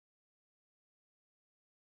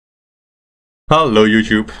Hello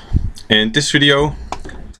YouTube. In this video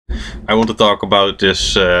I want to talk about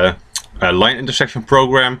this line intersection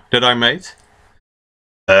program that I made.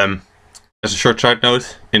 As a short side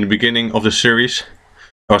note, in the beginning of the series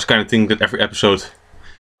I was kind of thinking that every episode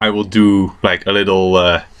I will do like a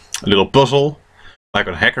little puzzle, like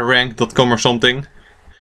on hackerrank.com or something.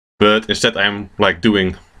 But instead I'm like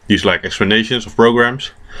doing these like explanations of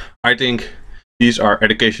programs. I think these are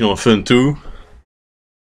educational and fun too.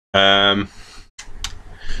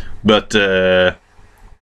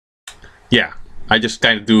 Yeah, I just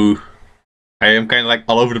kind of do. I am kind of like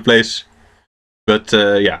all over the place. But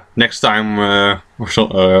yeah, next time or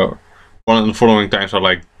so, one of the following times I'll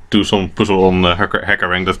like do some puzzle on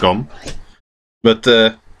hackerrank.com. But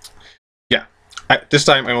yeah, this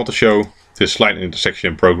time I want to show this line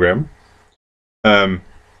intersection program.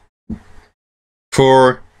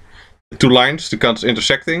 For two lines to count as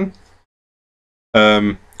intersecting,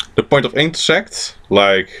 the point of intersect,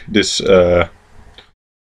 like this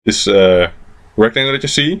rectangle that you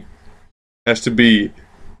see, has to be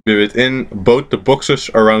within both the boxes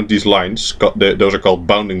around these lines. Those are called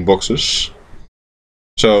bounding boxes.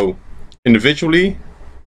 So individually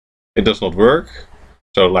it does not work.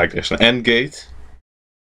 So like there's an AND gate,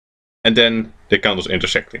 and then they count as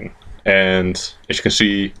intersecting. And as you can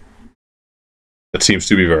see, that seems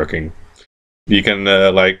to be working. You can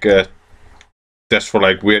test for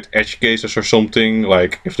like weird edge cases or something,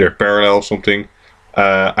 like if they're parallel or something.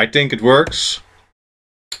 I think it works.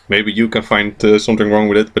 Maybe you can find something wrong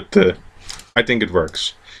with it, but I think it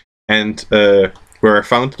works. And where I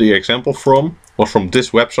found the example from was from this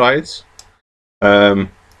website. When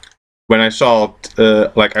I saw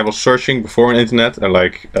it, like I was searching before on the internet, and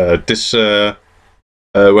like this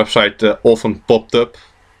website often popped up,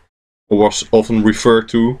 or was often referred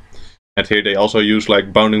to. And here they also use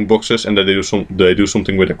like bounding boxes, and they do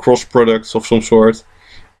something with a cross product of some sort.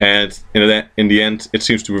 And in the end, it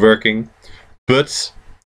seems to be working. But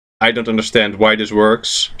I don't understand why this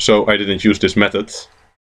works, so I didn't use this method.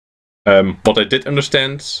 What I did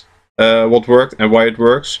understand what worked and why it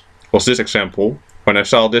works was this example. When I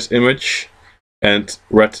saw this image and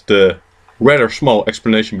read the rather small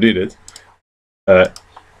explanation beneath it,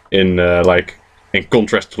 in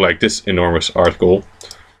contrast to like this enormous article.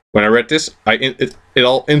 When I read this, it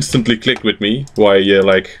all instantly clicked with me. Why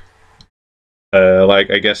I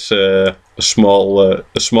guess a small.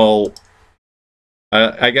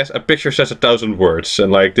 I guess a picture says 1,000 words,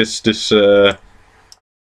 and like this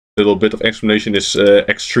little bit of explanation is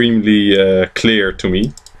extremely clear to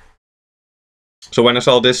me. So when I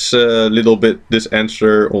saw this this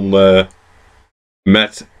answer on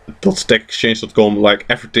math.stackexchange.com, like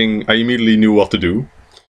everything, I immediately knew what to do.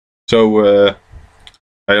 So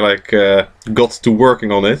I got to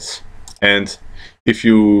working on it, and if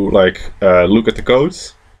you look at the code,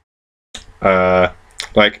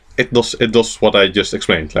 it does what I just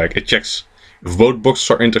explained. Like it checks if both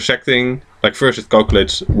boxes are intersecting. Like first it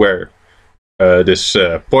calculates where this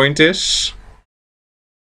point is,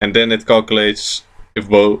 and then it calculates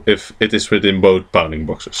if it is within both bounding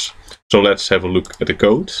boxes. So let's have a look at the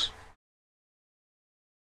code.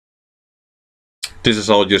 This is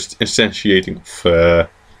all just instantiating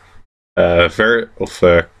of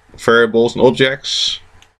variables and objects.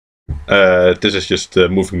 This is just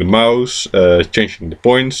moving the mouse, changing the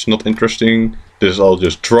points, not interesting. This is all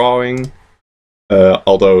just drawing.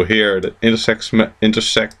 Although here the intersect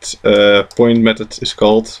point method is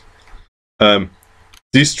called.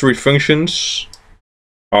 These three functions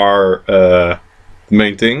are the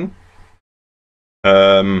main thing.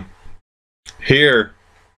 Here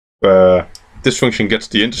this function gets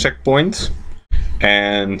the intersect point,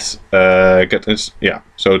 and so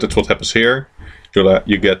that's what happens here.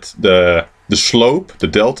 You get the slope, the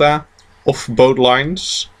delta of both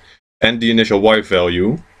lines, and the initial y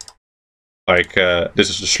value. Like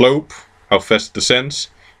this is the slope, how fast it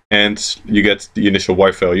descends, and you get the initial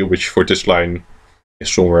y value, which for this line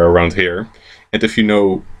is somewhere around here. And if you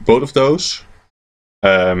know both of those,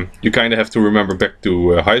 you kind of have to remember back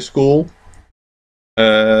to high school,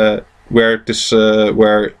 where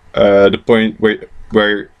the point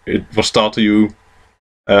where it was taught to you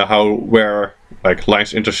where like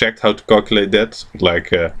lines intersect, how to calculate that,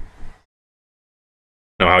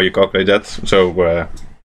 how you calculate that. So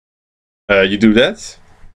you do that,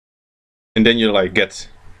 and then you like get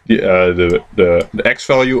the x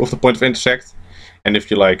value of the point of intersect. And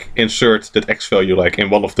if you like insert that x value like in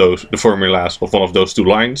one of those, the formulas of one of those two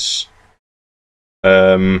lines,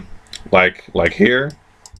 like here,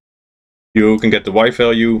 you can get the y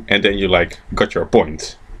value, and then you like got your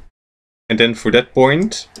point. And then for that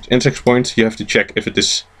point, intersect point, you have to check if it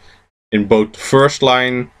is in both the first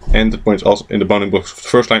line and it points also in the bounding box of the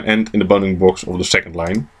first line and in the bounding box of the second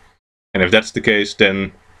line. And if that's the case,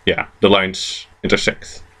 then yeah, the lines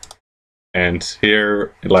intersect. And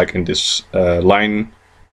here, like in this line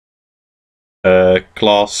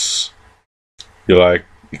class,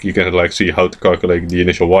 you can like see how to calculate the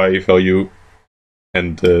initial y value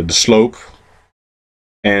and the slope.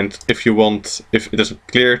 And if you want, if it isn't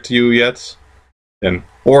clear to you yet, then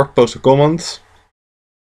or post a comment,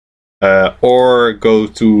 or go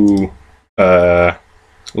to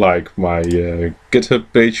like my GitHub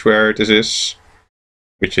page where this is,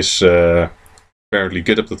 which is apparently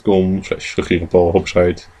github.com/Regierenpaul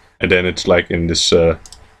website, and then it's like in this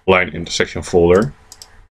line intersection folder.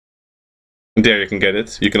 And there you can get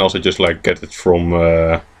it. You can also just like get it from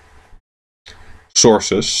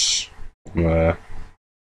sources.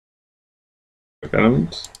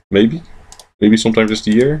 Element, maybe sometimes it's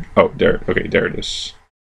the year. Oh, there. Okay, there it is.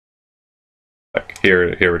 Like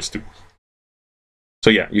here it's too. So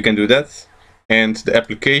yeah, you can do that. And the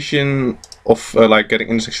application of like getting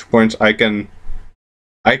intersection points, I can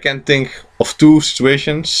think of 2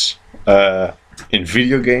 situations in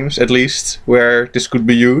video games at least where this could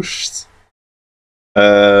be used.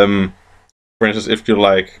 For instance, if you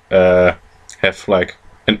like have like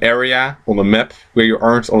an area on a map where you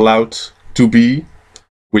aren't allowed to be,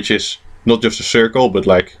 which is not just a circle but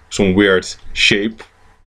like some weird shape.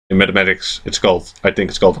 In mathematics I think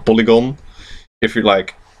it's called a polygon. If you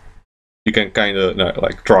like, you can kind of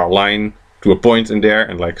like draw a line to a point in there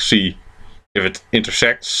and like see if it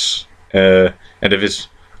intersects, and if it's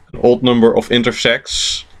an odd number of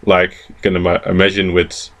intersects, like you can imagine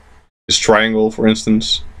with this triangle for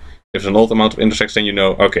instance. If it's an odd amount of intersects, then you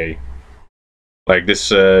know, okay, like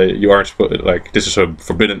this, you aren't like this is a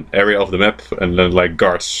forbidden area of the map, and then like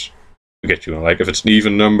guards to get you. Like if it's an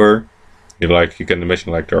even number, you can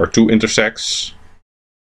imagine like there are 2 intersects,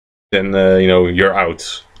 then you know you're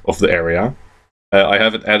out of the area. I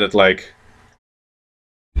haven't added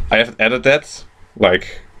that,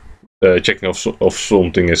 like checking if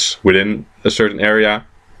something is within a certain area.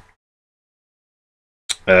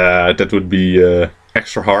 That would be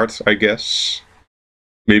extra hard, I guess.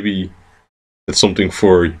 Maybe that's something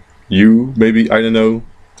for you, maybe, I don't know,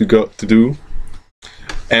 to do.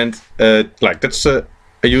 And like that's a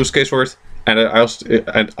use case for it. And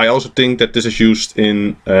I also think that this is used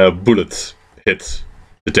in bullet hit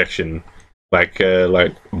detection. Like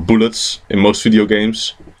bullets in most video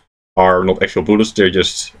games are not actual bullets; they're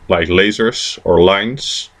just like lasers or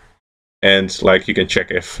lines, and like you can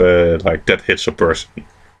check if like that hits a person.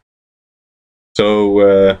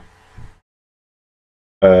 So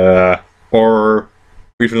or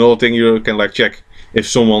even another thing, you can like check if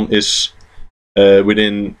someone is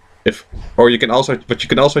within, or you can also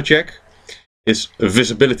check is a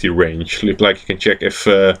visibility range. Like you can check if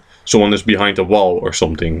someone is behind a wall or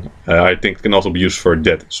something. I think it can also be used for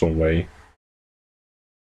that in some way.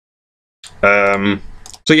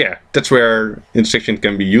 So yeah, that's where intersection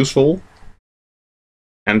can be useful.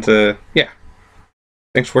 And yeah,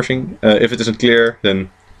 thanks for watching. If it isn't clear,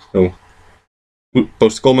 then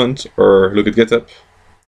post a comment or look at GitHub.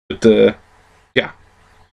 But yeah,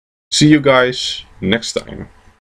 see you guys next time.